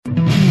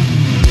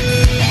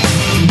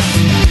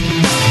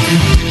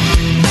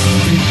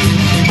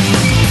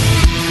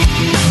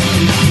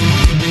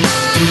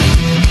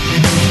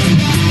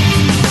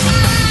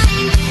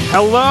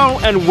Hello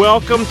and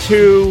welcome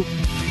to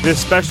this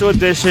special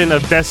edition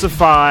of Best of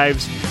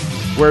Fives,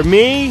 where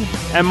me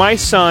and my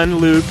son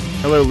Luke,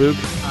 hello Luke,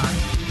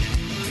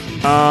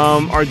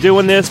 are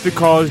doing this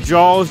because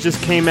Jaws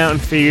just came out in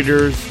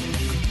theaters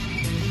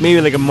maybe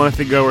like a month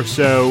ago or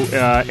so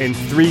in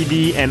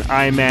 3D and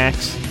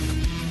IMAX.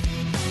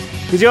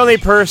 He's the only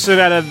person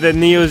out of the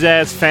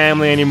Neozaz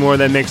family anymore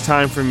that makes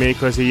time for me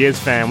because he is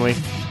family.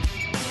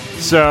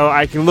 So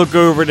I can look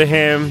over to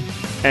him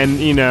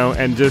and, you know,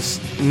 and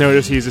just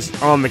notice he's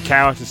just on the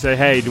couch and say,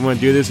 hey, do you want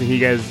to do this? And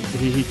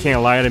he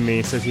can't lie to me.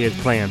 He says he has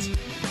plans.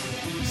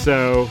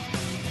 So,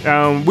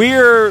 I'm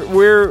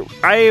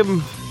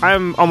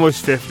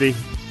almost 50.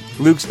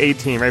 Luke's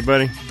 18, right,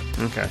 buddy?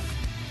 Okay.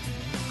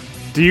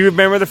 Do you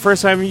remember the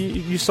first time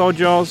you saw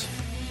Jaws?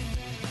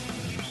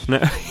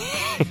 No.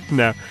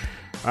 No.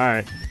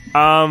 Alright.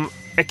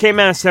 It came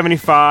out in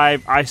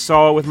 75. I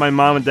saw it with my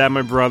mom and dad and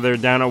my brother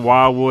down at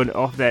Wildwood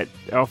off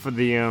of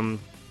the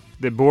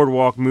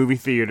Boardwalk movie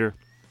theater.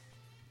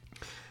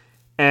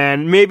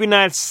 And maybe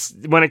not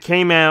when it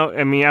came out.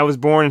 I mean, I was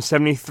born in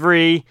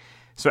 73,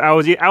 so I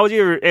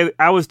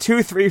was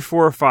 2, 3,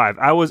 4, or 5.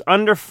 I was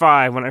under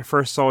 5 when I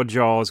first saw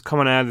Jaws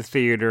coming out of the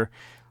theater,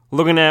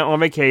 looking out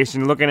on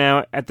vacation, looking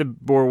out at the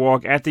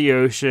boardwalk, at the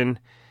ocean.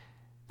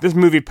 This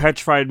movie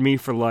petrified me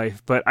for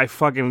life, but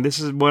this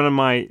is one of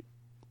my,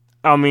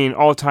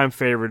 all-time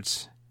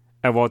favorites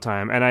of all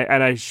time. And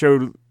I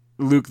showed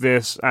Luke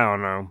this, I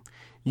don't know,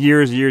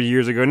 years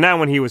ago. Not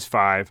when he was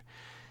 5,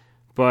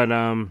 but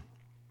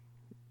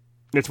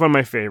it's one of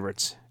my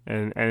favorites.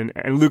 And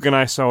Luke and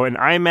I saw it in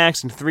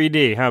IMAX and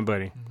 3D, huh,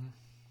 buddy? Mm-hmm.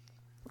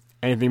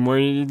 Anything more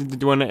you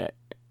want to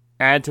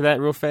add to that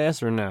real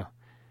fast, or no?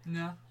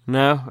 No.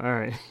 No? All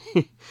right.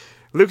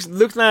 Luke's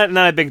not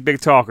a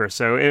big talker,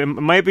 so it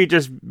might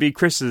be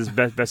Chris's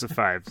best of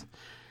fives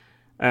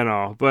and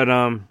all. But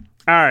all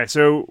right,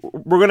 so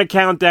we're gonna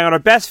count down our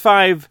best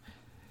 5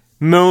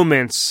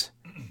 moments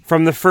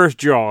from the first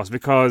Jaws,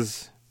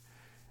 because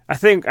I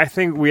think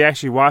we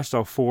actually watched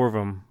all 4 of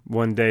them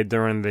one day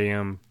during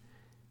the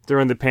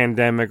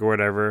pandemic or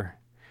whatever.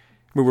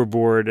 We were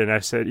bored, and I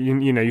said,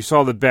 you know, you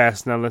saw the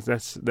best. Now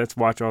let's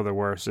watch all the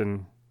worst.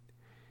 And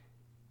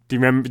do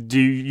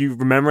you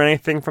remember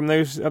anything from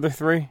those other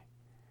 3?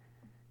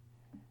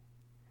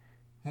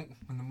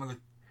 When the mother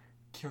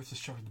kills the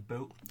shark in the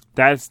boat.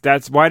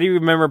 That's why do you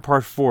remember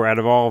part 4 out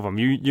of all of them?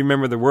 You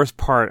remember the worst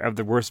part of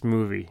the worst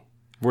movie,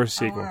 worst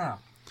sequel. Oh, yeah.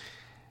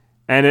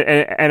 And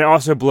it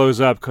also blows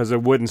up because the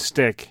wooden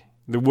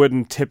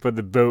tip of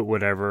the boat,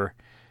 whatever,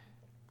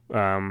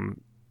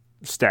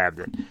 stabbed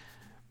it.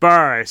 But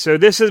all right, so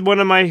this is one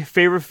of my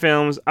favorite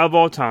films of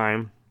all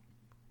time.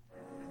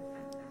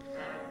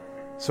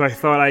 So I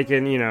thought I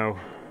can, you know,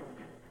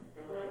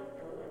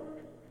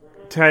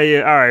 tell you.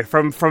 All right,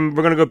 from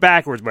we're gonna go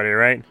backwards, buddy.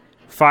 Right,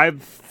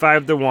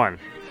 5 to 1.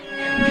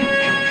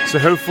 So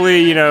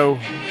hopefully, you know,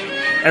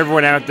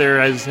 everyone out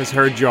there has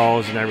heard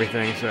Jaws and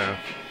everything. So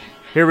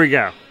here we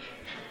go.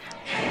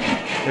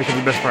 Here comes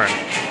the best part.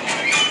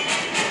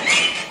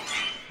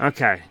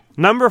 Okay,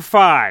 number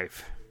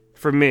 5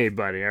 for me,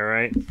 buddy. All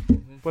right,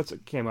 what's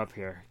it came up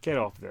here? Get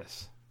off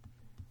this.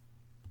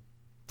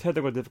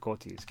 Technical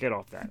difficulties. Get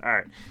off that. All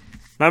right,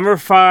 number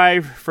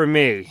 5 for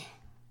me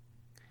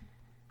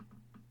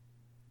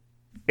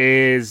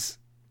is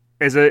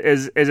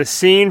a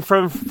scene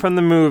from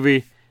the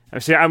movie.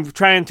 See, I'm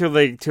trying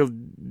to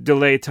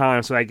delay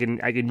time so I can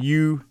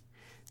YouTube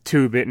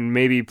it and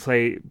maybe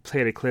play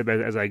the clip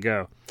as I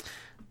go.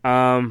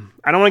 I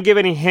don't want to give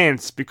any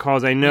hints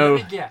because I know.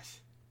 Let me guess.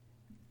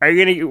 What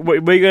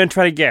are you gonna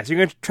try to guess? You're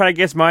gonna try to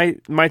guess my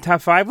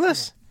top 5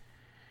 list?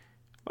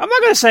 I'm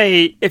not gonna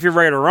say if you're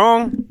right or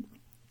wrong.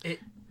 Is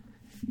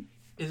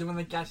it when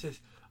the guy says,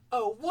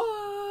 "Oh,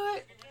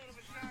 what?"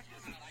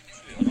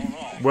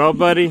 Well,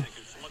 buddy.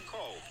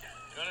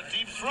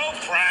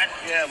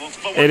 Yeah,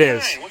 but it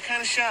is. What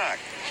kind of shark?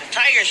 It's a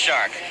tiger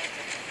shark.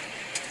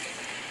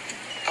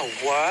 A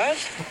what?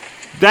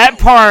 That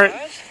part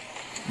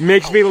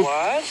makes me.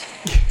 What?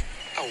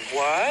 A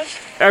what?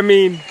 I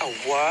mean, a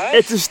what?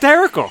 It's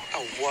hysterical. A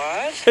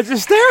what? It's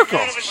hysterical.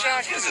 What kind of a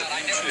shark is it?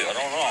 I don't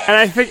know. And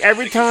I think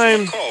every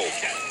time. Got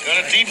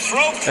a deep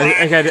throat.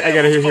 I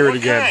gotta hear it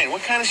again.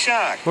 What kind of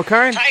shark? What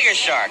kind? Tiger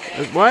shark.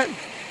 What?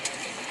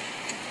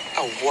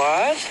 A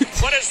what?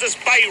 What is this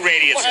bite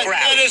radius crap?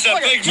 That is a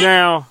big.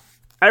 Now,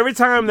 every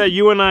time that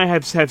you and I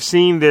have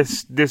seen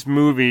this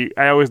movie,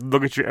 I always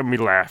look at you and we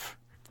laugh.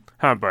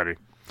 Huh, buddy?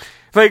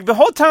 Like, the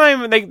whole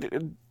time, like,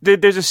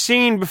 there's a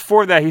scene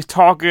before that he's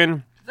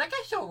talking. Is that guy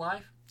still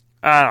alive?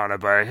 I don't know,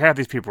 buddy. Half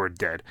these people are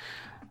dead.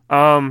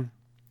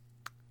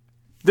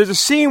 There's a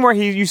scene where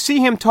you see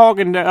him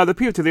talking to other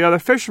people, to the other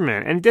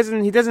fishermen, and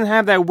he doesn't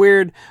have that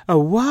weird,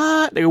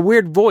 what? Like a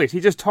weird voice.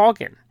 He's just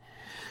talking.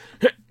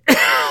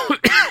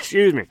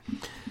 Excuse me.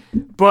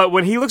 But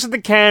when he looks at the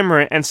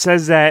camera and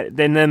says that,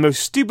 then the most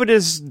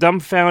stupidest,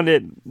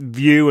 dumbfounded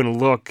view and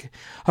look,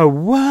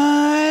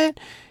 what?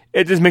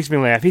 It just makes me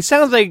laugh. He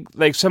sounds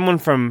like someone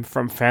from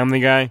Family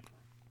Guy.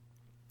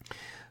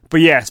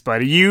 But yes,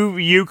 buddy,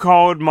 you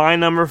called my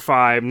number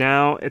 5.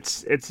 Now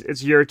it's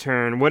your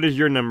turn. What is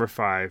your number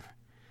 5?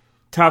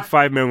 Top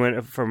 5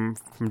 moment from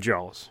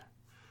Jaws.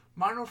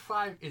 My number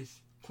 5 is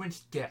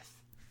Quint's death.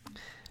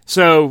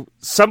 So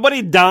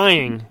somebody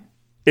dying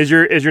is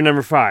your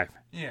number 5.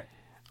 Yeah.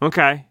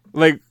 Okay,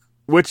 like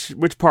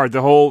which part?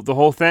 The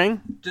whole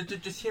thing?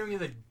 Just hearing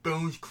like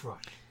bones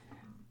crush.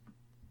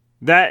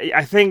 That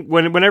I think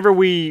whenever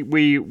we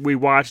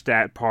watch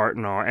that part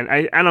and all, and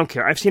I don't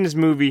care. I've seen this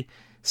movie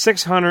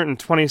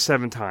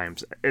 627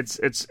 times.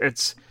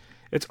 It's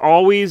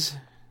always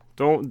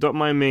don't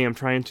mind me. I'm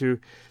trying to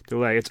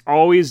delay. It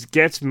always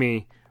gets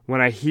me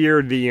when I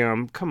hear the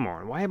come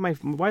on. Why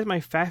is my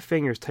fat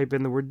fingers type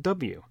in the word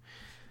W?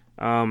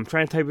 Trying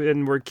to type it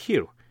in the word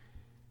Q.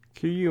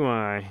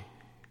 QUI.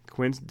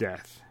 Quint's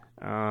death.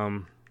 I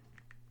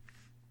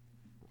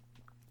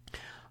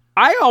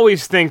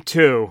always think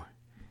too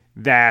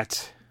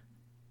that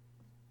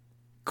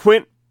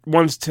Quint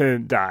wants to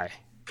die.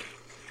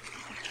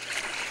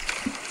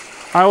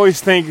 I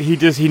always think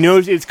he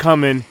knows it's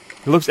coming.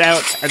 He looks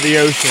out at the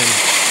ocean,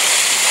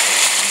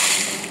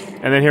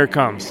 and then here it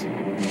comes.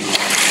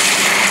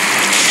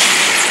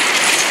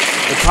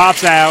 It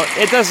pops out.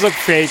 It does look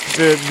fake,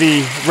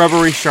 the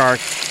rubbery shark.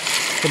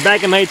 But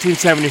back in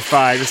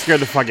 1975, it scared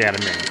the fuck out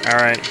of me. All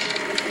right.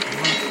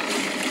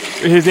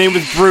 His name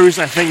was Bruce.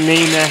 I think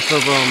named after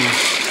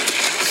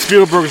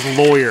Spielberg's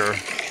lawyer.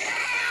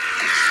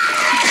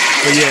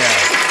 But yeah,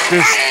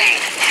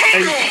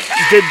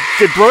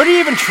 did Brody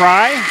even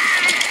try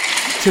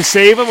to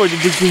save him, or did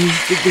he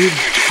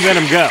let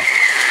him go?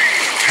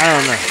 I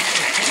don't know.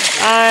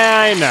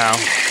 I know.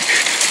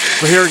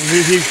 But here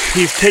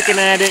he's kicking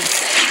at it.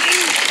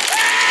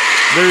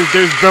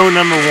 There's bone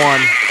number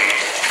 1.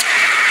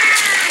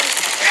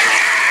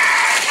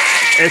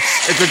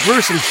 It's a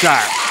gruesome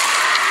shot.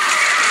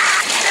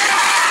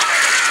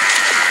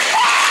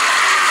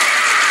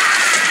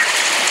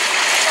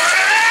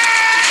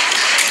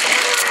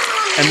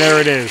 And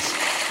there it is.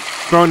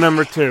 Bone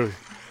number 2.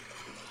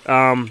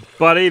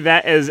 Buddy,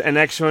 that is an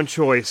excellent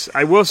choice.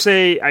 I will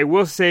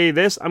say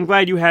this. I'm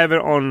glad you have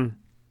it on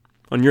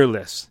your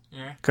list.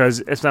 Yeah. Because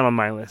it's not on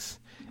my list.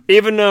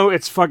 Even though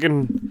it's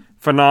fucking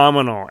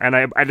phenomenal. And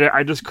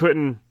I just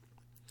couldn't...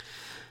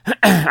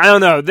 I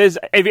don't know.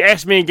 If you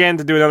ask me again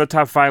to do another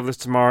top 5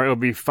 list tomorrow, it'll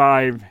be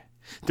 5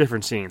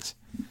 different scenes.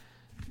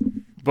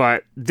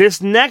 But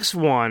this next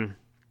one,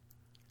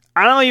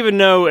 I don't even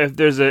know if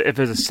there's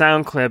a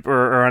sound clip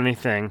or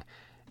anything.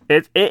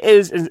 It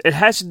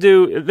has to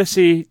do. Let's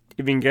see if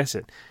you can guess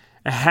it.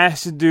 It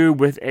has to do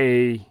with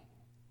this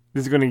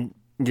is going to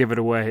give it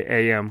away.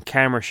 A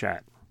camera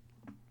shot.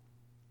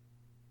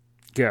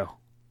 Go.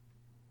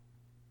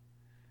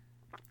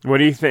 What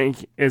do you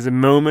think is a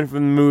moment from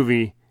the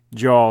movie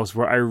Jaws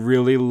where I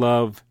really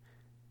love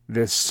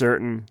this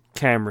certain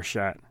camera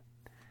shot?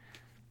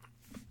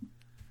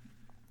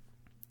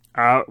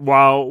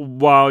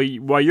 While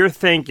you're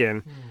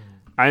thinking,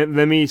 let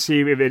me see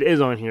if it is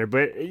on here.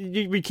 But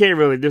we can't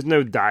really. There's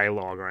no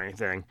dialogue or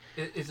anything.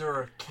 Is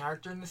there a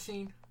character in the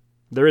scene?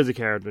 There is a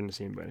character in the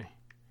scene, buddy.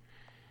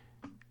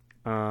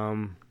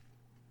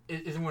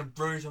 Is it when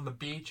Brody's on the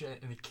beach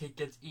and the kid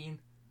gets eaten?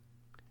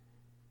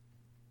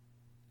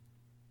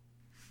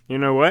 You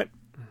know what?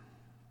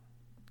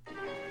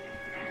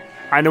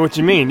 I know what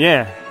you mean.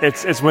 Yeah,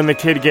 it's when the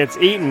kid gets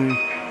eaten,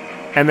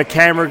 and the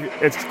camera.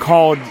 It's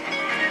called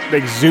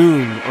like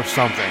zoom or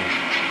something.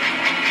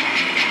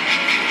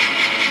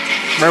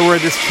 Right where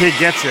this kid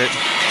gets it,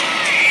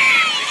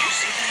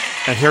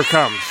 and here it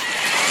comes.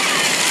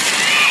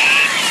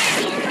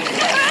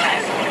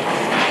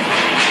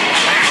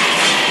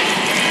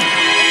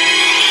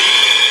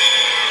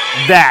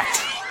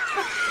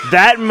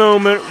 That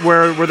moment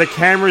where the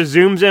camera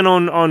zooms in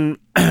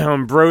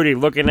on Brody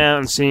looking out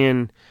and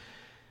seeing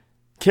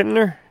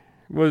Kittner.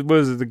 What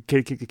was the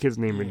kid's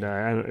name? Would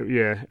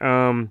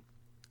die.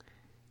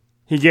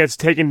 He gets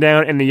taken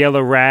down in the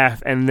yellow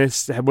raft, and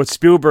what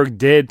Spielberg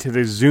did to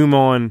the zoom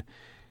on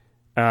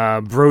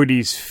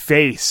Brody's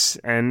face,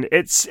 and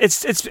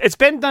it's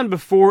been done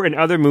before in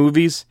other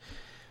movies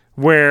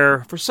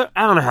where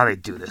I don't know how they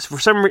do this. For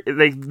some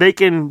reason, they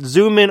can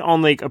zoom in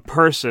on like a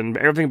person,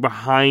 but everything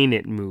behind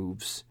it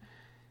moves,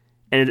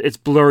 and it's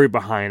blurry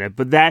behind it.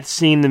 But that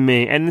scene to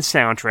me, and the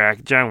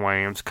soundtrack, John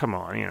Williams, come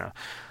on, you know,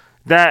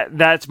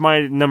 that's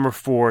my number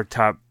 4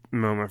 top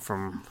moment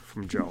from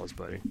Jaws,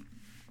 buddy.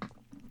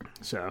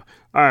 So,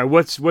 all right,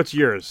 what's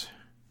yours?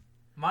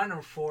 My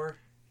number 4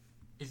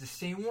 is the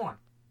same one,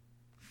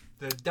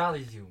 the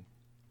dolly zoom.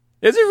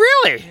 Is it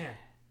really? Yeah.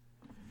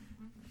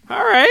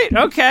 All right,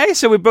 okay.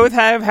 So we both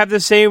have the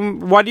same.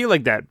 Why do you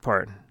like that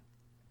part?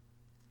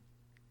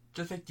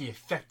 Just like the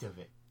effect of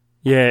it.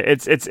 Yeah,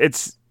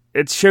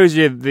 it shows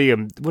you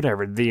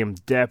the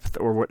depth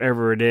or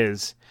whatever it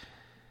is.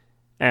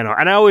 And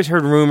I always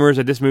heard rumors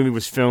that this movie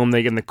was filmed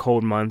like in the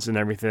cold months and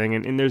everything.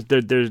 And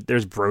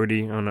there's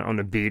Brody on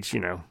the beach, you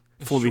know,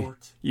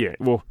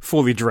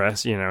 fully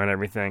dressed, you know, and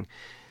everything.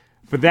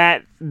 But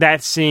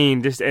that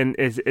scene just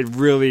it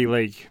really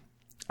like,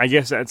 I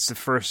guess that's the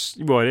first.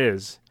 Well, it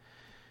is.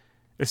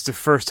 it's the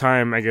first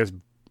time, I guess,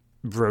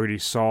 Brody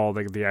saw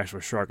like the actual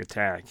shark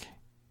attack.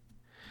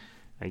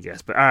 I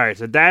guess. But all right,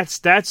 so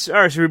that's all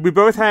right. So we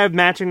both have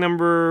matching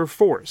number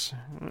 4s.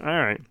 All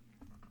right.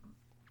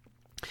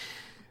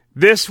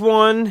 This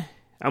one,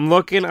 I'm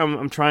looking.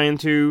 I'm trying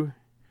to.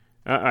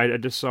 I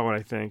just saw it.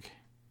 I think.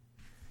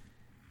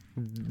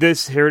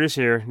 Here it is.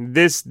 Here.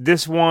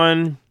 This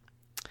one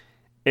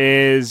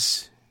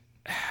is.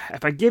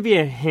 If I give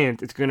you a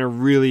hint, it's gonna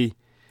really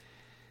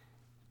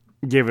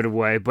give it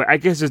away. But I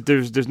guess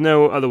there's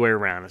no other way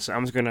around it. So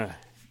I'm just gonna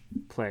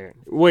play it.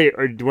 Wait,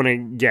 or do you want to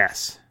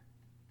guess?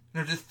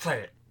 No, just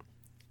play it.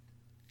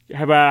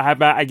 How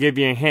about I give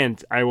you a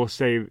hint?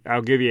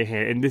 I'll give you a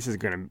hint, and this is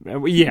gonna.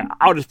 Yeah,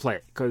 I'll just play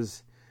it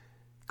cause.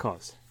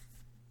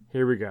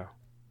 Here we go.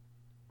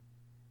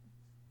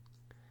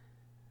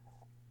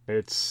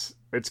 It's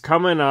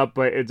coming up,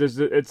 but there's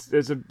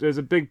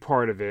a big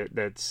part of it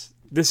that's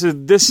this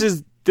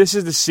is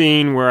the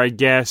scene where I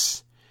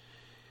guess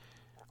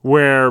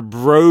where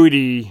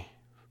Brody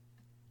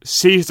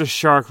sees the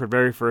shark for the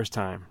very first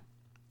time,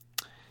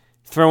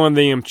 throwing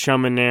the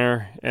chum in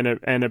there, and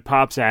it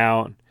pops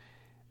out,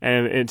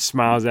 and it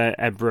smiles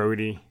at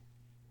Brody,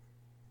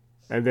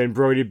 and then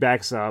Brody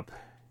backs up.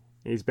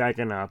 He's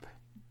backing up.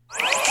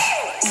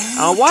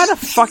 Why the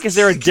fuck is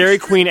there a Dairy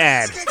Queen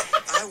ad?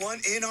 I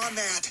want in on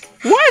that.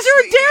 Why is there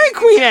a Dairy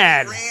Queen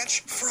ad?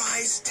 Ranch,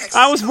 fries, Texas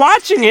I was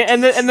watching it,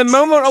 and the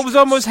moment was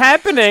almost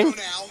happening,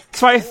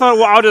 so I thought,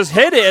 well, I'll just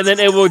hit it, and then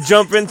it will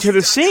jump into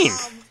the scene.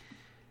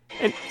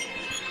 And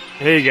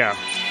here you go.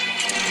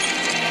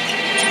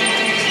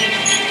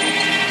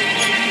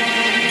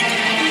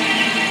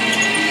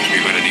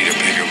 We're gonna need a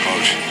bigger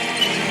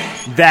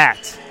boat.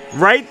 That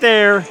right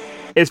there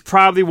is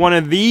probably one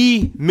of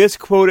the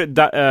misquoted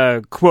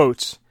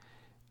quotes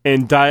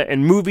in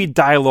movie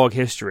dialogue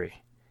history.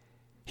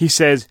 He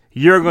says,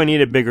 "You're going to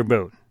need a bigger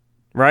boat,"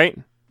 right?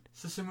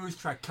 So some movies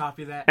try to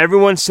copy that.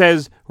 Everyone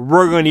says,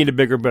 "We're going to need a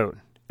bigger boat."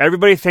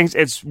 Everybody thinks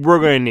it's "we're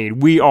going to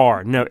need." We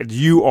are. No, it's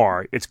 "you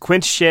are." It's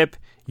Quint's ship.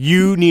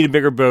 You need a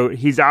bigger boat.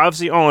 He's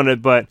obviously on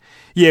it, but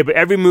yeah. But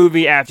every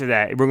movie after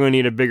that, we're going to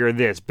need a bigger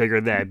this,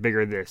 bigger that,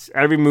 bigger this.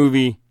 Every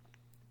movie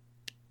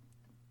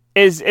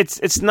is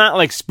it's not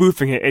like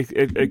spoofing it.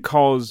 It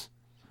calls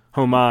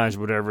homage,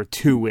 whatever,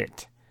 to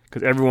it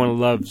because everyone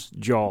loves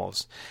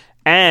Jaws,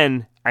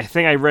 and I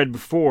think I read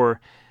before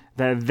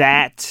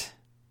that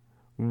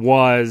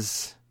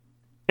was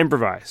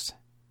improvised.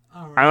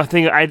 Right.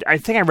 I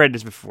think I read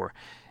this before.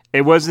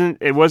 It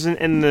wasn't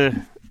in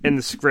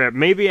the script.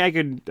 Maybe I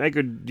could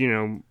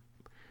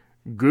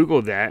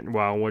Google that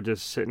while we're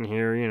just sitting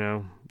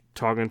here,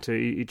 talking to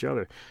each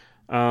other.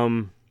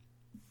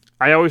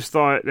 I always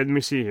thought, let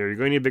me see here. You're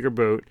going to need a bigger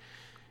boat.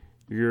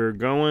 You're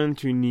going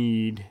to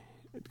need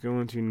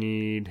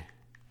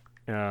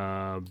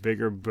a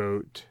bigger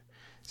boat.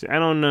 See, I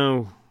don't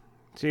know.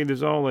 See,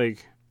 there's all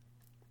like.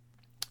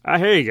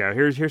 Here you go.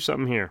 Here's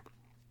something here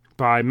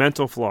by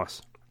Mental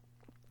Floss.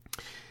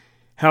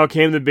 How it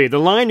came to be. The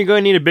line, "You're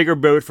going to need a bigger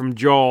boat" from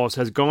Jaws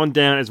has gone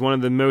down as one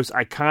of the most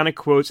iconic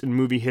quotes in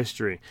movie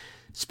history.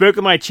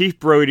 Spoken by Chief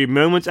Brody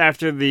moments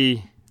after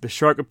the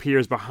shark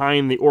appears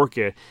behind the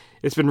orca,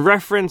 it's been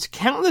referenced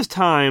countless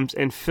times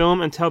in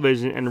film and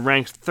television and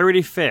ranks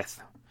 35th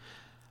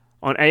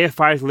on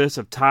AFI's list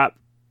of top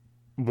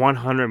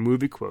 100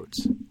 movie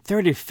quotes.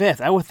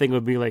 35th? I would think it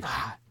would be like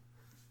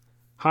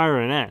higher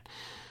than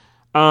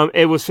that.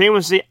 It was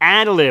famously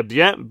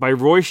ad-libbed, by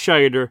Roy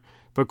Scheider,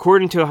 but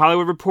according to a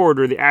Hollywood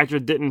Reporter, the actor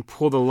didn't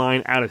pull the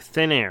line out of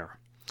thin air.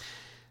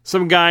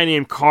 Some guy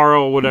named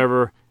Carl,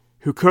 whatever,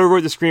 who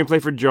co-wrote the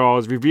screenplay for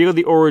Jaws, revealed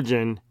the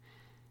origin.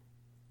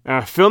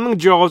 Filming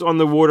Jaws on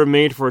the water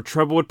made for a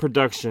troubled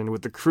production,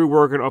 with the crew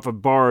working off a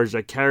barge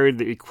that carried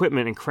the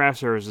equipment and craft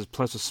services,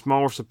 plus a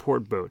smaller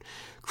support boat.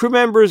 Crew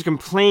members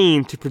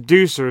complained to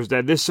producers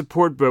that this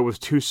support boat was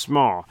too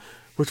small,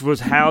 which was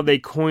how they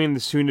coined the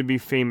soon-to-be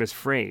famous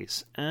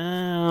phrase.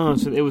 Oh,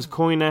 so it was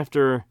coined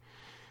after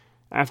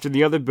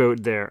the other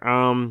boat there.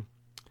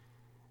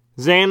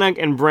 Zanuck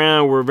and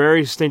Brown were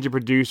very stingy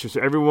producers, so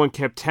everyone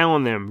kept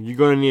telling them, "You're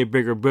going to need a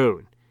bigger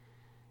boat."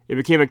 It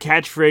became a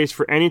catchphrase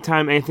for any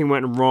time anything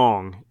went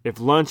wrong.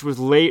 If lunch was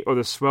late or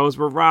the swells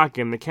were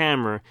rocking the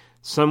camera,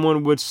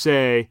 someone would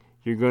say,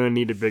 "You're going to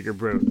need a bigger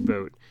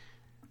boat."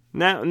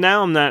 Now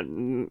I'm not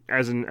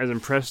as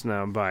impressed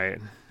now by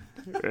it.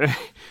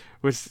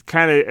 Which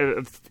kind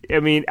of,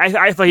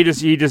 I thought he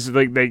just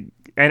like an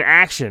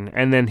action,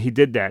 and then he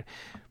did that.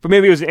 But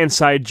maybe it was an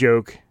inside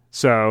joke.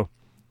 So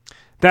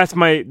that's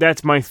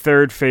my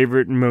third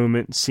favorite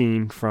moment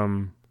scene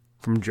from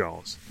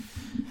Jaws.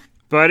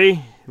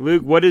 Buddy,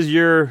 Luke, what is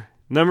your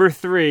number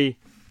 3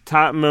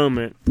 top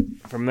moment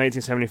from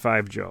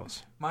 1975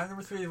 Jaws? My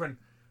number 3 is when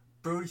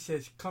Brody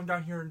says, "Come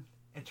down here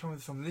and tell me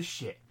some of this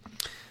shit."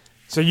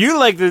 So you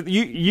like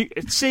you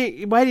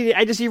see, why did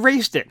I just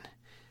erased it?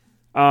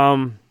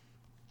 Where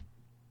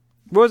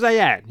was I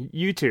at?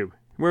 YouTube.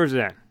 Where was it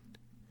at?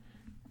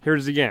 Here it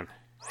is again.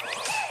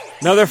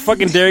 Another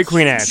fucking Dairy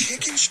Queen ad.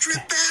 Chicken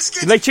strip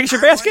basket. You like chicken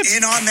strip basket?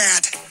 In on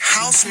that.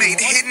 House-made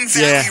Hidden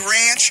Valley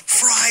Ranch,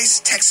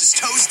 fries, Texas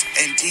toast,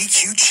 and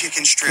DQ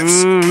chicken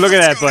strips. Look at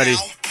that, Let's go buddy.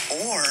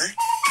 now. Or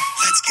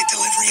let's get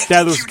delivery at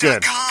That looks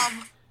good.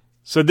 DQ.com.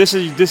 So this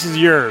is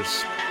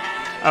yours.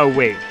 Oh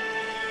wait.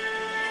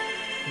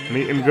 Let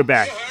me go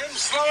back.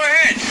 Slow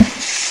ahead.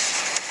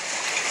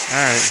 All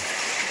right.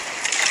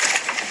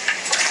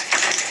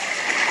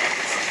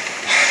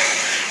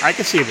 I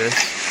can see this.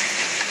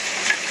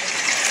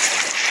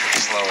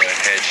 Slow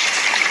ahead.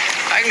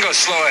 I can go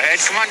slow ahead.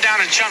 Come on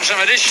down and chum some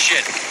of this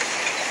shit.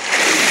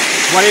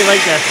 Why do you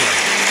like that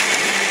for?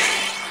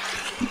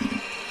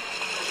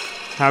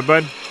 Huh,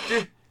 bud?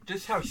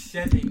 Just how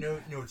sad they know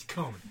it's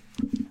coming.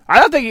 I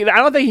don't think he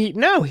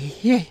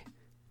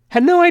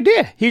had no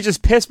idea. He was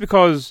just pissed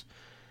because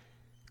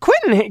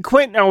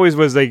Quentin always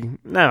was like, I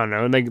don't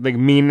know, like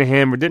mean to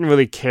him or didn't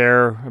really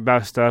care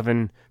about stuff,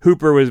 and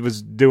Hooper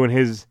was doing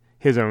his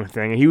own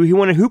thing, and he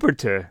wanted Hooper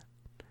to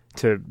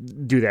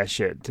do that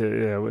shit,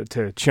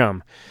 to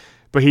chum,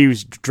 but he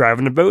was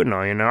driving the boat and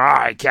all, all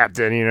right,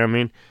 Captain, you know what I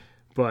mean?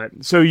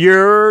 But so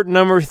your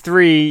number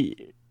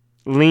 3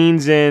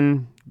 leans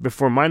in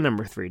before my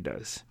number 3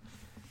 does.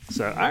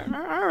 So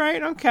all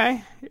right,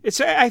 okay.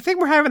 I think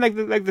we're having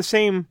like the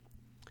same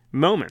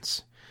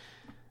moments.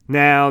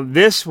 Now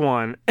this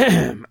one,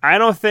 I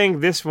don't think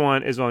this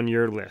one is on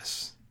your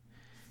list.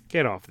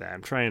 Get off that.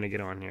 I'm trying to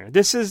get on here.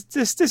 This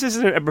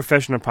isn't a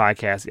professional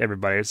podcast,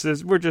 everybody.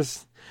 We're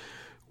just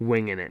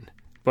winging it.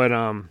 But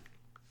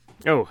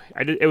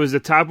it was the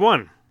top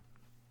one.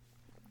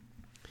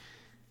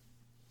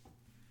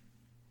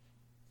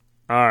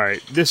 All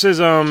right. This is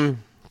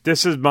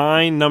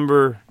my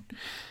number.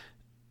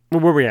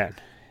 Where were we at?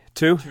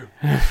 2?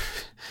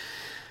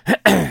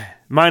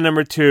 My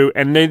number 2,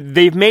 and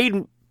they've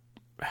made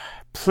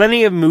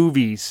plenty of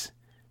movies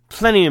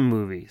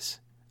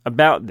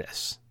about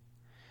this.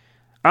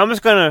 I'm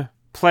just gonna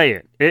play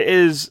it. It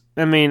is.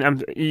 I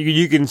mean,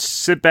 you can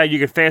sit back. You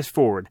can fast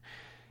forward.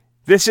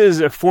 This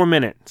is 4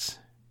 minutes.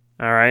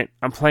 All right.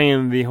 I'm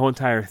playing the whole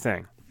entire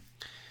thing.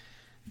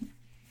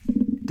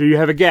 Do you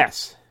have a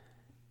guess?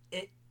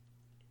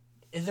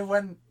 Is it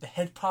when the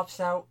head pops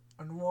out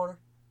underwater?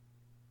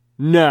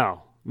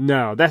 No,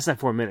 that's not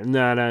 4 minutes.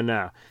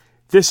 No.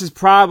 This is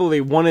probably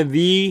one of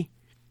the.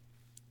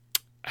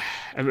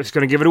 I'm just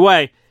going to give it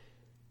away.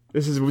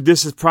 This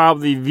is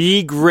probably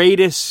the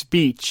greatest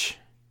speech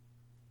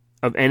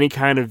of any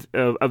kind of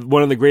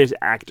one of the greatest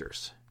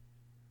actors.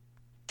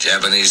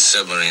 Japanese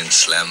submarine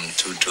slammed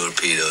 2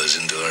 torpedoes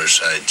into our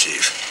side,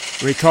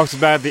 Chief. When he talks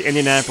about the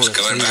Indianapolis, It's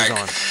coming he was back.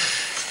 on.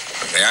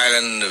 From the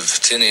island of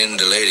Tinian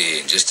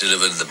Lady just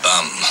delivered the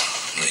bomb,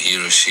 the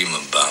Hiroshima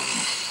bomb.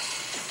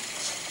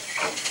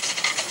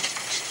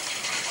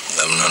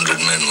 1,100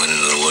 men went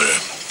into the water.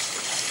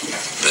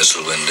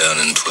 Vessel went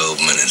down in 12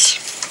 minutes.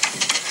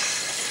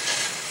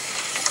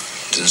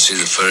 Didn't see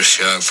the first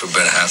shark for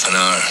about half an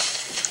hour.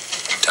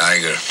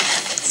 Tiger,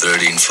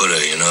 13-footer.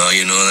 You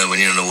know that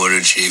when you're in the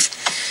water, Chief,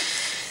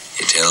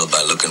 you tell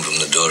by looking from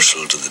the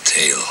dorsal to the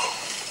tail.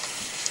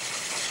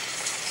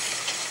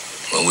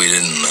 What we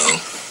didn't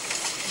know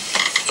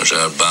was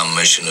our bomb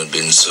mission had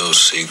been so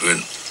secret,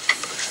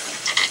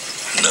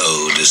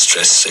 no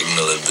distress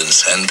signal had been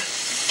sent.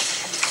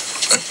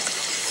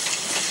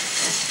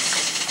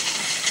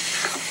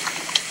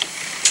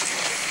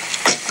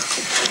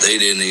 They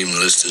didn't even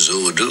list us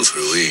overdue for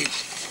a week.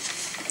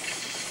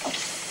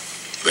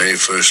 Very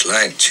first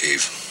light,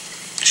 Chief.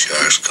 The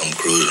sharks come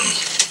cruising.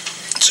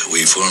 So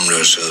we formed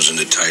ourselves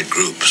into tight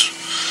groups.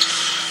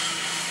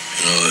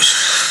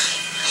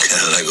 It's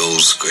kind of like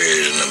old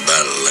squares in a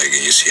battle, like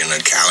you see in a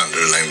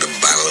calendar, like the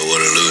Battle of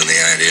Waterloo. And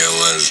the idea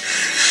was,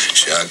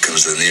 shark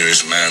comes to the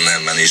nearest man,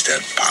 that man he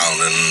start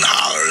pounding and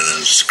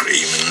hollering and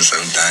screaming.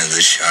 Sometimes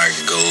the shark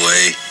would go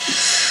away.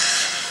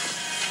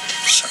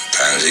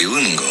 Sometimes he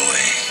wouldn't go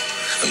away.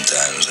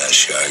 Sometimes that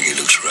shark, he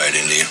looks right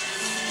into you,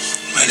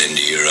 right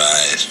into your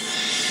eyes.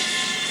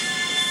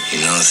 You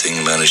know the thing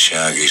about a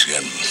shark, he's got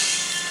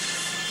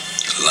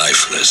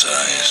lifeless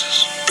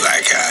eyes,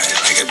 black eyes,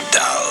 like a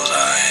doll's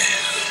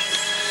eyes.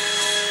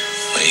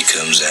 When he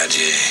comes at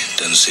you, he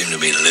doesn't seem to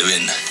be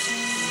living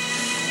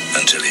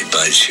until he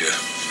bites you.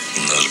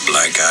 And those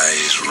black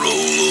eyes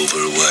roll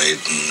over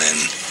white, and then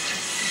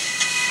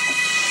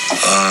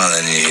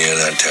you hear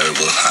that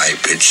terrible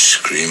high-pitched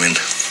screaming.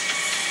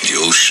 The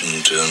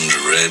ocean turns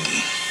red.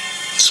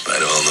 In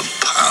spite of all the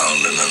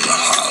pounding and the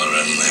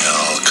hollering, they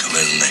all come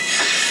in. They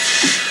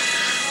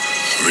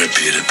rip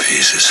you to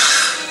pieces.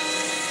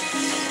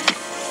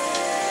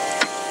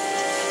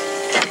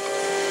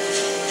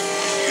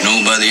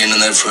 By the end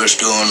of that first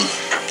dawn,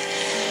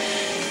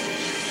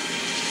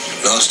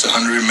 lost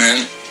 100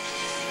 men.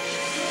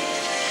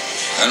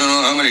 I don't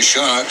know how many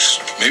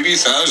sharks, maybe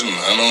 1,000.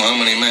 I don't know how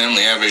many men.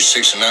 They average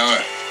 6 an hour.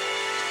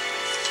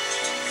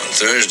 On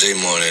Thursday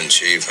morning,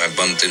 Chief, I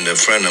bumped into a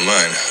friend of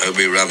mine,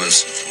 Herbie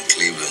Robinson from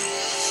Cleveland.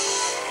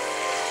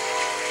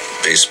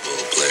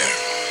 Baseball player,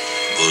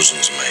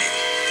 bosun's mate.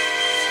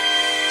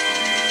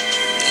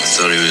 I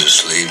thought he was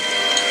asleep.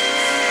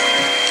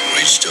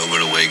 Reached over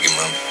to wake him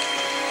up.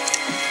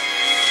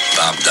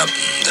 Bobbed up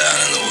and down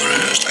in the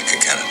water. It was like a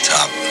kind of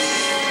top.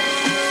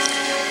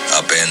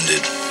 Up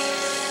upended.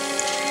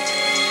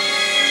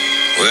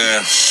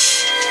 Well,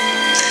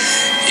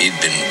 he'd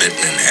been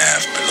bitten in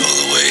half below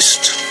the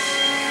waist.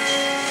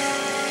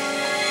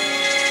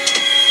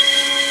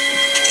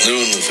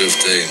 Noon the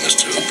fifth day,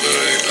 Mr. Hooper,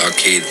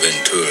 Lockheed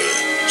Ventura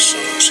saw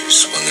us. He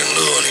swung in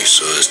low and he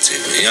saw us too.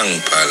 A young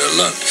pilot, a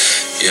lot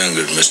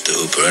younger than Mr.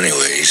 Hooper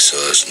anyway. He saw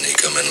us and he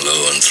come in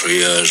low, and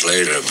 3 hours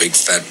later, a big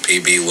fat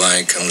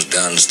PBY comes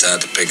down and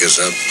started to pick us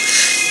up.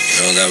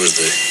 You know, that was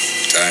the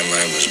time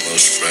I was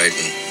most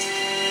frightened,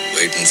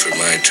 waiting for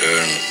my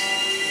turn.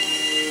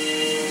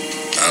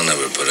 I'll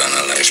never put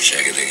on a life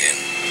jacket again.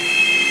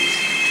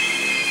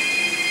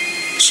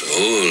 So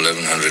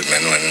 1,100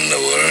 men went in the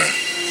war.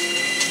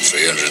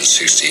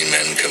 316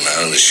 men come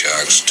out, and the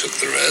Sharks took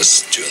the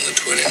rest June the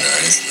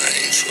 29th,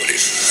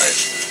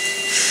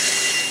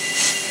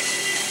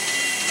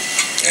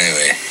 1945.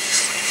 Anyway,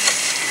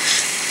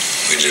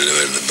 we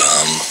delivered the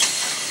bomb.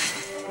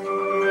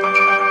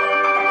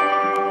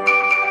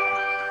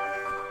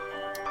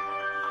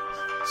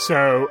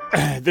 So,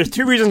 there's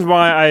two reasons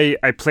why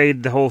I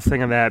played the whole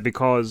thing of that,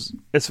 because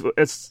it's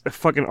a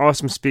fucking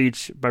awesome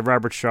speech by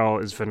Robert Shaw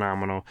is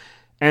phenomenal,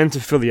 and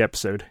to fill the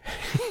episode.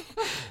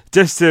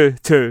 Just to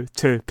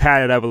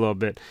pad it up a little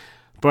bit.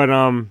 But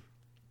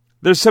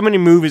there's so many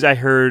movies I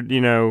heard,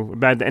 you know,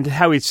 about and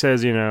how he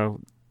says, you know,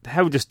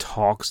 how he just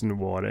talks in the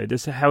water.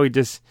 Just how he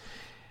just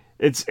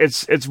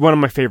it's one of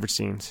my favorite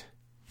scenes.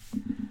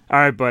 All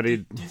right, buddy.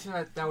 Do you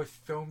think that was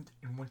filmed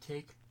in one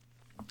take?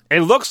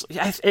 It looks.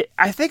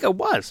 I think it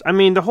was. I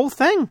mean, the whole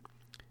thing.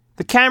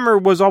 The camera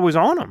was always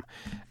on him,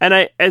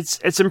 and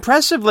it's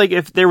impressive. Like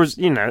if there was,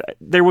 you know,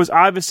 there was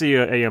obviously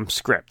a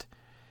script.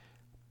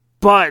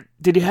 But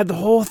did he have the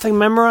whole thing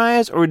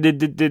memorized, or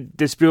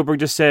did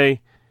Spielberg just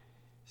say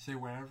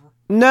whatever?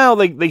 No,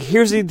 like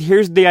here's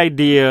the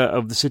idea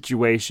of the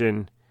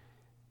situation.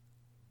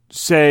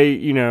 Say,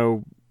 you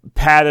know,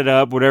 pad it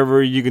up,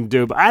 whatever you can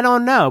do. But I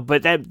don't know.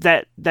 But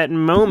that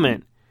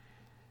moment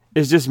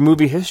is just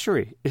movie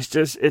history. It's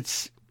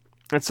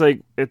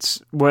like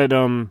it's what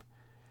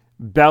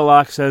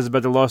Belloc says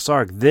about the Lost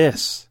Ark.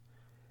 This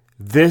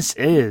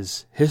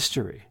is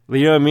history.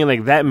 You know what I mean?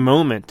 Like that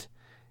moment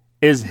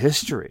is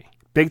history.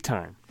 Big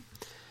time.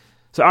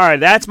 So, all right,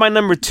 that's my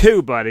number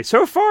 2, buddy.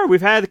 So far,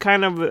 we've had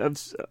kind of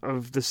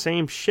the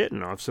same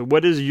shitting off. So,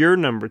 what is your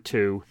number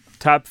 2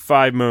 top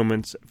 5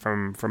 moments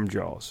from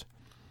Jaws?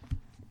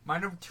 My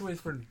number 2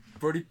 is when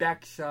Brody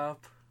backs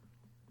up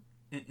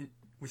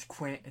with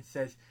Quint and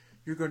says,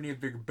 "You're going to need a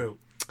bigger boat."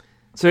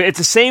 So, it's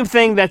the same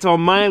thing that's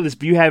on my list,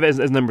 but you have it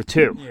as number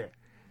 2. Yeah.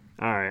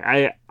 All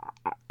right,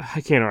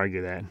 I can't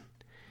argue that.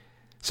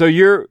 So,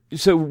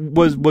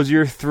 was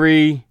your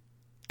 3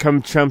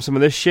 come trump some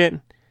of this shit?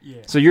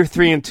 Yeah. So your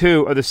 3 and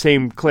 2 are the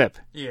same clip.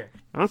 Yeah.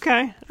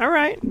 Okay. All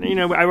right. You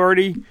know, I've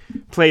already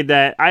played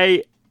that.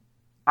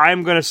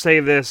 I'm gonna say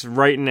this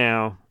right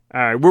now.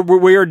 All right.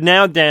 We are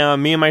now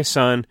down. Me and my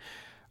son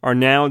are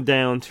now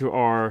down to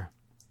our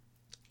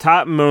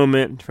top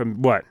moment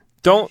from what?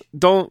 Don't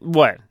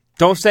what?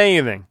 Don't say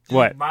anything.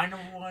 What? My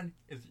number 1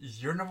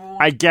 is your number 1.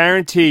 I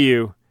guarantee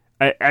you,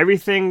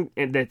 everything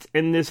that's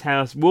in this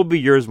house will be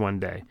yours one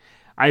day.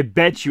 I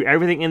bet you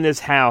everything in this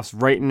house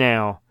right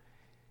now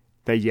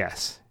that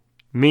yes,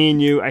 me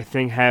and you, I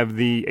think, have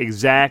the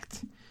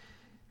exact.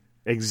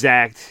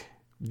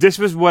 This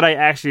was what I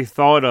actually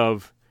thought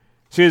of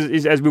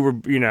as we were,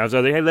 you know, I was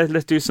like, hey,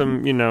 let's do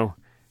some, you know,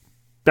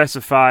 best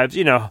of 5s,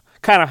 you know,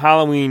 kind of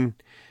Halloween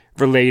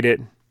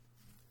related.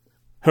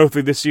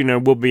 Hopefully this, you know,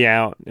 will be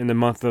out in the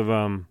month of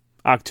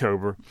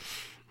October.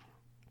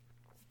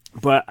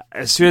 But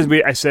as soon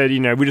as I said, you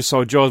know, we just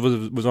saw Jaws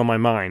was on my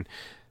mind.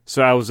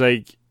 So I was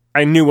like,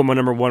 I knew what my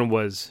number 1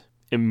 was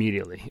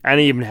immediately. I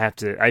didn't even have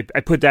to.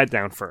 I put that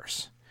down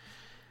first.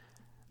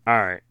 All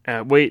right.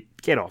 Wait,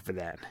 get off of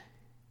that.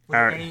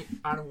 All right. Any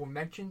honorable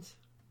mentions?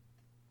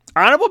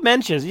 Honorable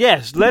mentions,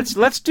 yes.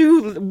 Let's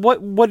do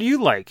what do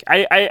you like?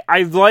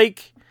 I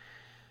like.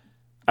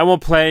 I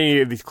won't play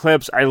any of these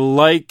clips. I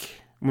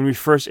like when we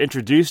first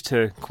introduced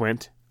to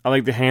Quint. I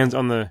like the hands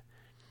on the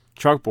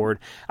chalkboard.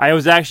 I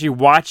was actually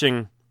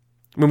watching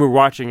when we were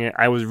watching it.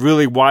 I was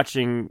really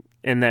watching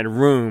in that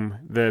room,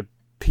 the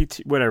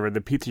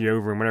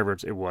PTO room, whatever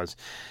it was.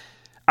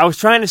 I was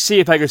trying to see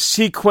if I could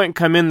see Quint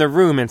come in the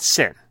room and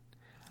sit.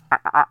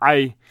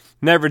 I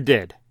never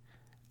did.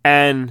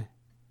 And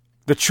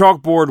the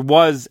chalkboard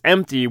was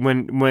empty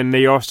when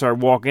they all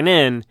started walking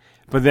in,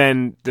 but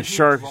then the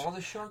shark...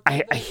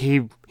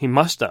 He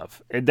must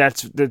have.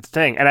 That's the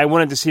thing. And I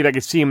wanted to see if I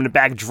could see him in the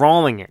back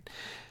drawing it,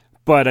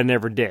 but I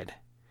never did.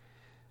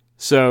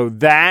 So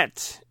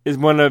that is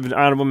one of an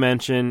honorable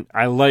mention.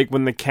 I like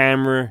when the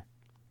camera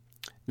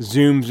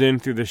zooms in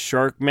through the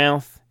shark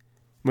mouth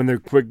when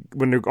they're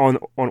on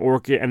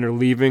Orchid and they're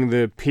leaving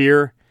the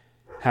pier.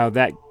 How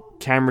that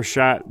camera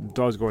shot, the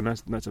dog's going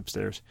nuts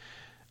upstairs.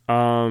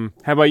 How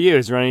about you?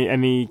 Is there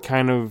any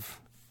kind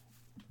of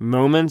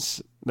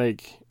moments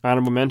like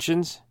honorable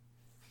mentions?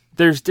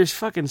 There's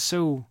fucking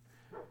so.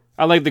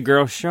 I like the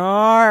girl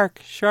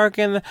shark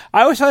in the.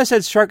 I always thought I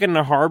said shark in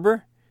the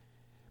harbor,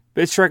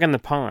 but it's shark in the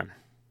pond.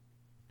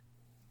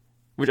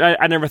 which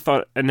I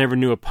never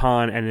knew a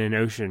pond and an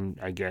ocean,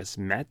 I guess,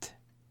 met.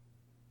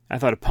 I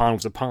thought a pond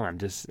was a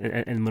pond, just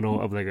in the middle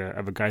of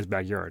a guy's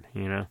backyard,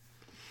 you know?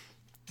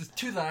 There's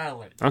two that I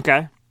like.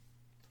 Okay.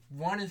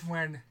 One is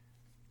when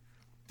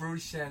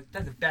Bruce said,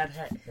 "That's a bad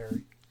hat,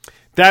 Harry."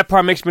 That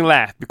part makes me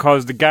laugh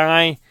because the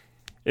guy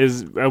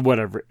is,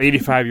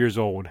 85 years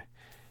old.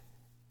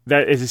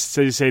 That is,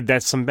 so you say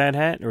that's some bad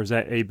hat, or is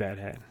that a bad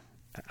hat?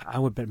 I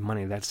would bet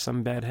money that's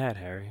some bad hat,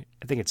 Harry.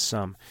 I think it's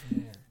some.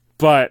 Yeah.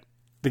 But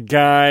the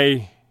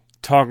guy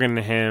talking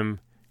to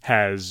him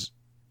has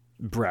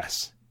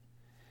breasts.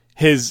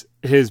 His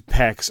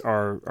pecs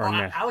are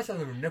I always thought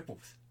they were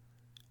nipples.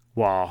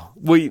 Wow.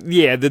 Well,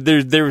 yeah,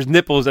 there's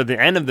nipples at the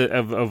end of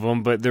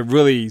them, but they're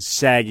really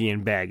saggy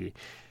and baggy.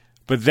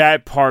 But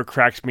that part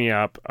cracks me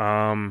up.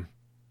 God,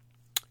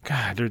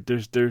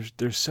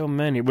 there's so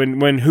many.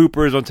 When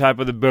Hooper's on top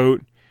of the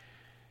boat,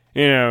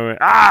 you know,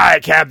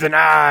 Captain,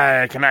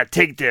 I cannot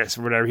take this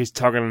or whatever. He's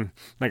talking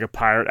like a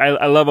pirate.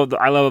 I love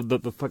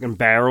the fucking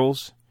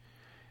barrels.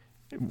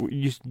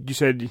 You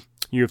said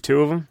you have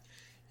two of them?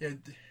 Yeah.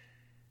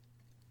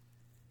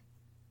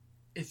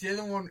 It's the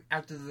other one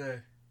after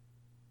the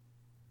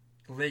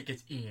lake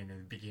gets eaten in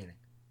the beginning.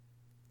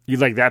 You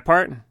like that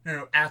part?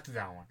 No, after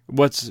that one.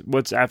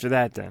 What's after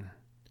that then?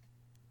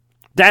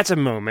 That's a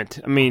moment.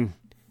 I mean,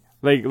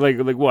 like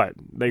what?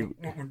 Like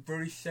when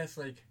Brody says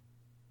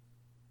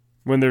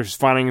when they're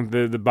finding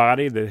the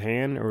body, the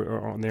hand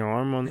or the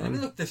arm on. Let me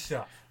look this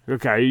up.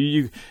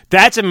 Okay,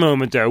 that's a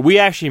moment though. We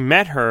actually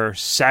met her,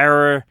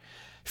 Sarah.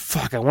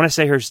 Fuck, I want to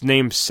say her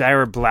name's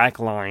Sarah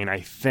Blackline. I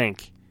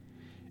think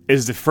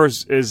is the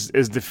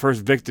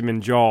first victim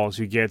in Jaws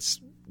who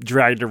gets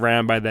dragged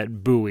around by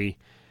that buoy.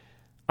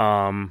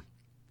 I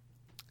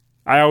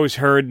always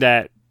heard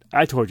that,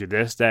 I told you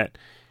this, that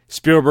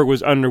Spielberg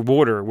was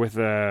underwater with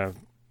the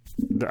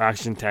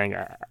oxygen tank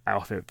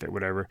outfit,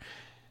 whatever.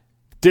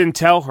 Didn't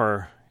tell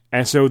her,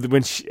 and so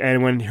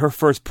when her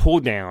first pull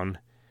down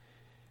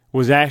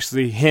was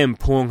actually him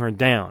pulling her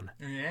down.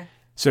 Yeah.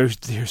 So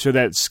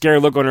that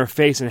scared look on her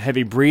face and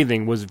heavy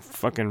breathing was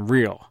fucking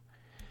real.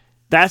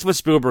 That's what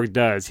Spielberg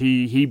does.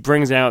 He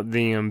brings out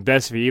the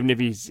best of you, even if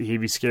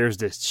he scares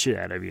the shit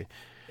out of you.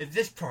 Is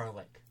this part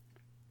like?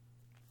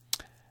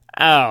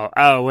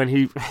 Oh, when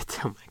he... Oh,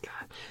 my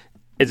God.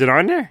 Is it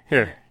on there?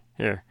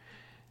 Here.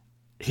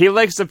 He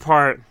likes the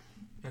part...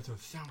 That's what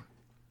it sounded.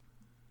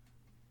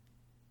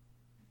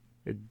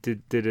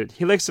 Did it...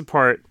 He likes the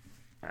part...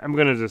 I'm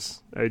gonna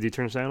just... do you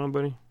turn the sound on,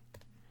 buddy?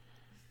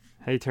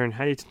 How do you turn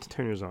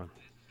yours on?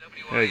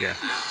 There you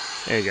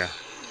go.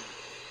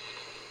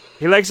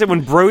 He likes it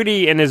when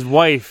Brody and his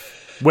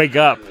wife wake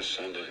up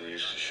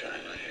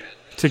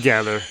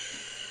together.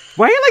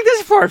 Why do you like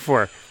this part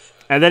for?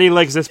 And then he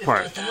likes this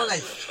part.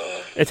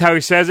 It's how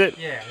he says it?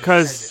 Yeah.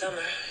 Because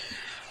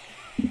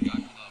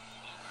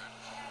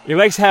he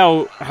likes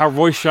how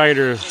Roy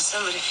Scheider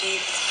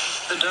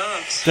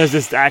does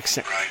this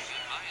accent.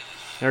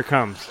 There it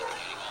comes.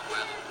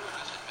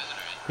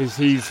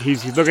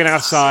 He's looking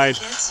outside.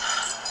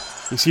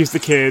 He sees the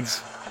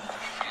kids.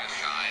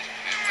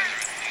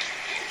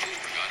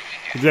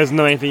 He doesn't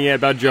know anything yet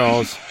about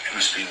Jaws. It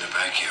must be in the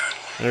backyard.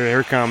 Here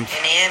it comes.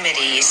 In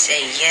Amity, you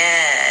say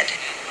yard.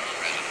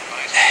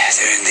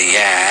 They're in the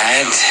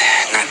yard,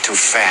 not too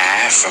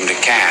far from the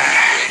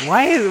car.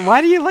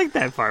 Why do you like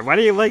that part? Why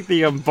do you like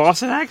the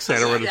Boston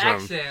accent or what The it's from?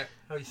 accent,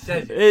 how he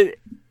says it.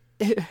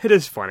 It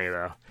is funny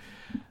though.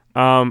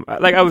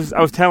 Like I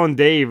was telling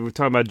Dave, we were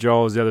talking about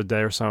Jaws the other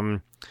day or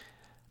something.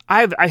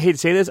 I hate to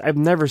say this, I've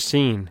never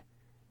seen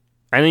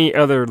any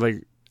other,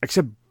 like,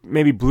 except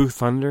maybe Blue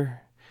Thunder.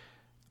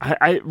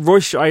 Roy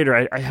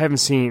Scheider, I haven't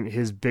seen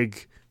his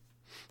big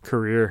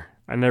career.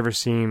 I've never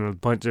seen a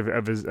bunch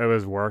of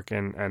his work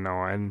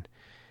and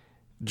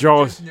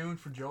Jaws. Just known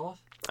for Jaws?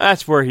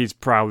 That's where he's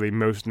probably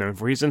most known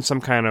for. He's in some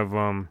kind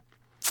of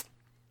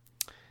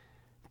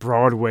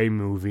Broadway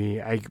movie.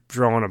 I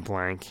draw on a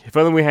blank. If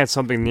only we had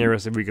something near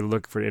us that we could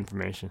look for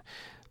information.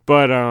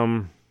 But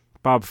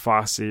Bob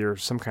Fosse or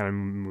some kind of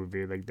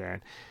movie like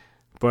that.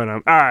 But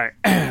all right,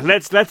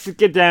 let's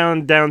get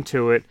down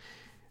to it.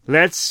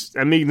 Let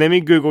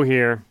me Google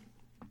here.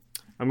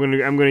 I'm gonna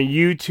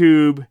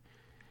YouTube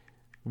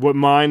what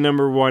my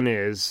number one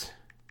is.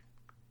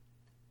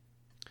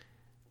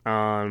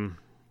 And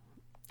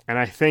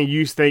I think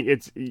you think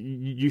it's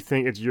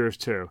yours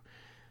too.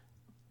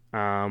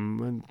 I'm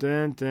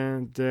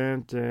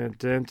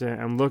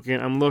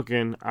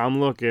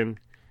looking.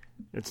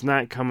 It's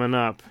not coming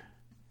up.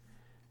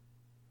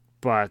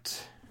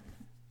 But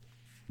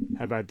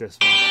how about this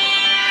one?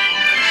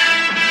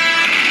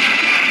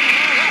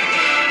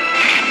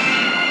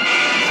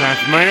 Sound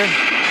familiar,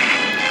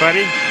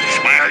 buddy?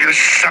 Smile, you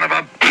son of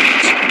a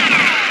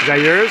bitch. Is that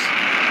yours?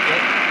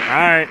 Yep.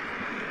 All right.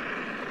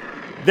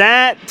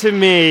 That to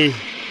me,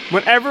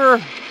 whenever.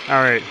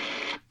 All right.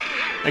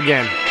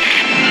 Again.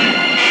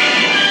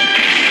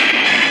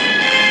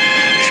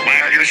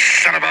 Smile, you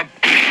son of a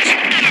bitch.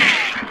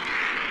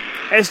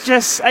 It's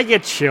just I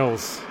get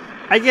chills.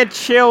 I get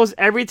chills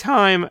every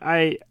time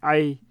I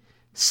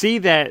see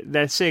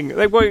that thing.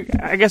 Like, well,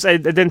 I guess I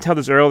didn't tell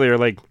this earlier.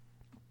 Like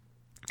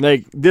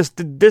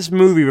this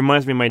movie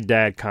reminds me of my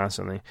dad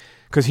constantly,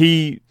 because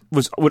he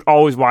would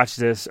always watch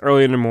this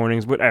early in the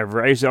mornings,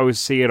 whatever. I used to always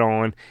see it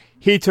on.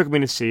 He took me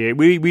to see it.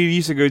 We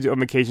used to go on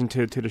vacation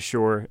to the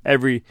shore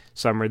every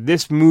summer.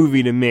 This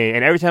movie to me,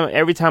 and every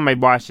time I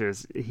watch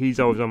this, he's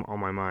always on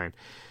my mind.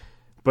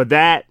 But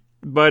that,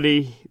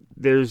 buddy,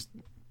 there's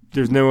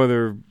no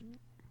other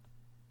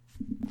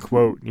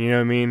quote. You know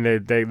what I mean?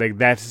 Like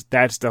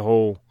that's the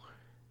whole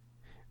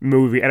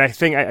movie. And I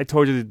think I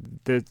told you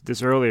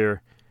this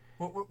earlier.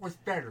 What's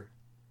better,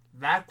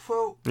 that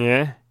quote?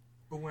 Yeah.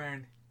 Or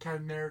when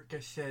Captain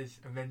America says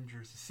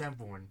 "Avengers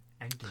Assemble" in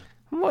Endgame?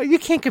 Well, you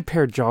can't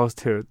compare Jaws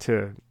to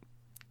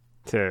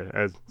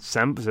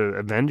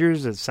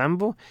Avengers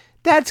Assemble.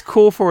 That's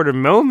cool for the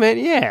moment,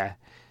 yeah.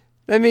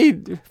 I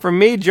mean, for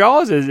me,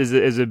 Jaws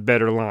is a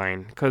better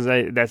line, because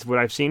that's what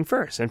I've seen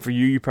first. And for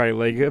you, you probably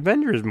like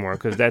Avengers more,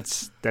 because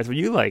that's what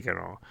you like and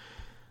all.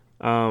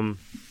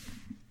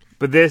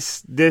 But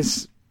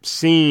this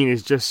scene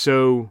is just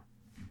so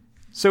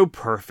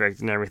perfect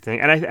and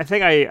everything. And I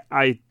think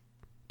I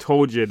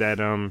told you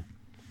that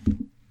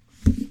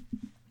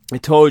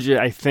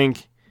I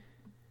think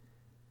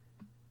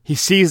he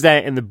sees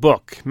that in the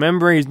book.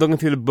 Remember, he's looking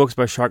through the books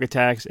about shark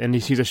attacks, and he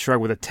sees a shark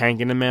with a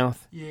tank in the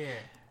mouth? Yeah.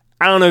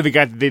 I don't know if he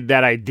got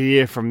that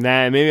idea from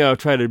that. Maybe I'll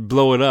try to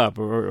blow it up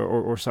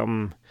or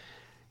something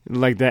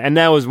like that. And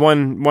that was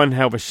one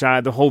hell of a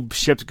shot. The whole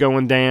ship's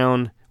going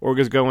down.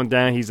 Orga's going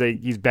down.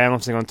 He's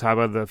balancing on top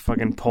of the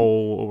fucking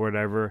pole or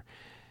whatever.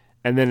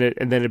 And then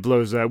it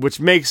blows up,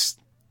 which makes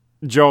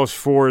Jaws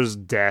 4's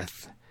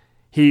death.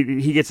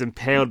 He gets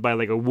impaled by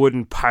like a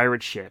wooden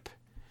pirate ship,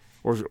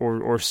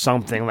 or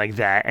something like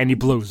that, and he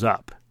blows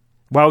up.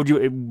 Why would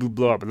you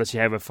blow up unless you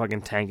have a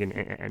fucking tank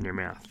in your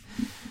mouth?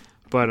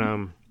 But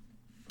all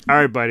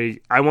right,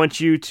 buddy, I want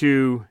you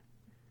to,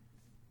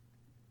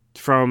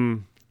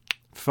 from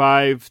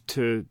 5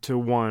 to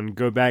 1,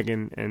 go back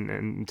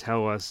and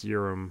tell us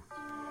your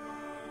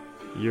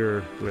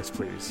list,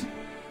 please.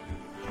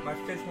 My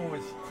fifth one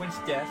was Quint's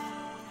death.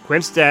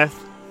 Quint's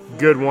death,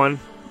 good one.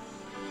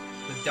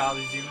 The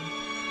Dolly Zoom.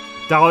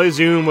 Dolly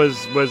Zoom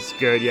was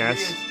good,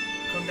 yes.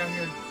 Come down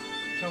here and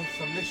tell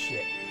some of this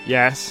shit.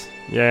 Yes,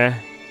 yeah.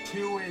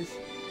 2 is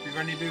You're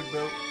Gonna Need a Big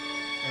Boat.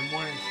 And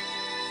 1 is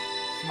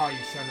Smile, You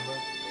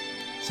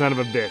Son of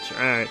a bitch.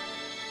 All right.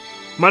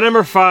 My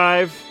number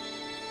 5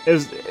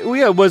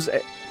 was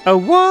a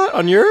what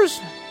on yours?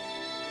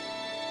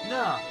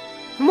 No.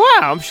 Wow,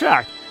 I'm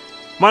shocked.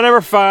 My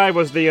number 5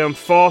 was the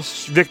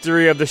false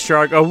victory of the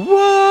shark. A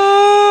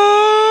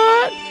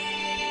what?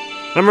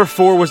 Number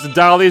 4 was the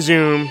Dolly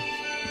Zoom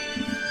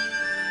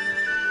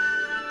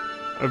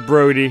of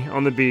Brody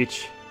on the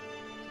beach.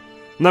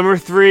 Number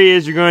 3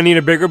 is You're Gonna Need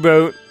a Bigger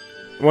Boat.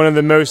 One of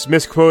the most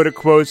misquoted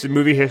quotes in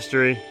movie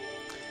history.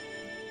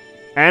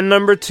 And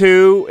number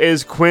 2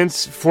 is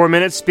Quint's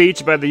 4-minute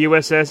speech about the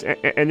USS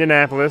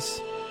Indianapolis.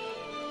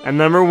 And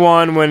number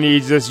 1, when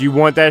you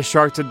want that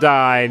shark to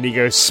die, and he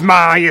goes,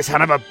 "Smile, you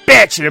son of a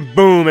bitch!" and then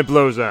boom, it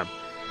blows up.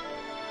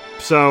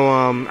 So,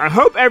 I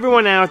hope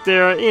everyone out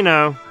there,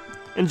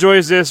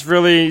 enjoys this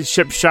really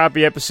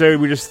ship-shoppy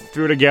episode. We just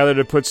threw together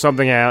to put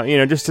something out,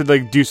 just to,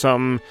 do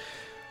something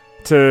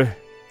to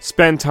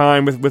spend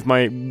time with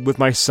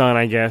my son,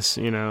 I guess,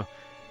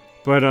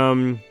 But,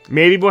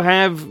 maybe we'll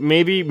have,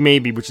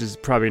 maybe, which is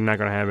probably not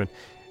going to happen,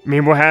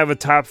 maybe we'll have a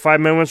top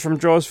 5 moments from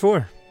Jaws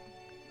 4.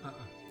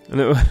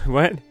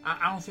 What?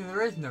 I don't think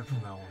there is none from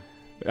that one.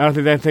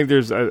 I think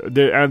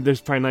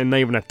there's probably not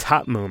even a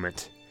top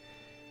moment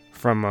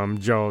from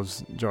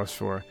Jaws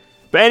 4.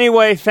 But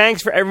anyway,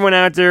 thanks for everyone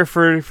out there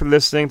for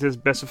listening to this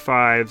Best of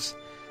Fives.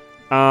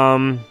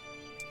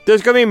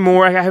 There's gonna be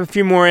more. I have a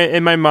few more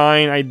in my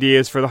mind,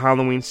 ideas for the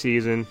Halloween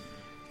season.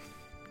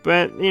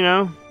 But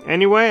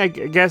anyway, I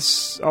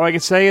guess all I can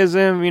say is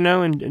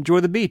enjoy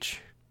the beach.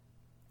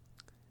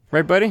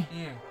 Right, buddy?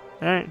 Yeah.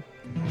 All right.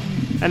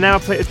 And now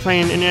it's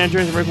playing Indiana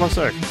Jones and Raiders of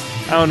the Lost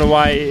Ark. I don't know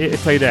why it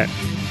played that.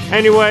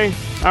 Anyway,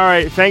 all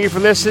right. Thank you for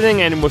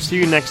listening, and we'll see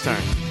you next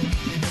time.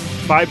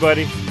 Bye,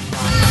 buddy.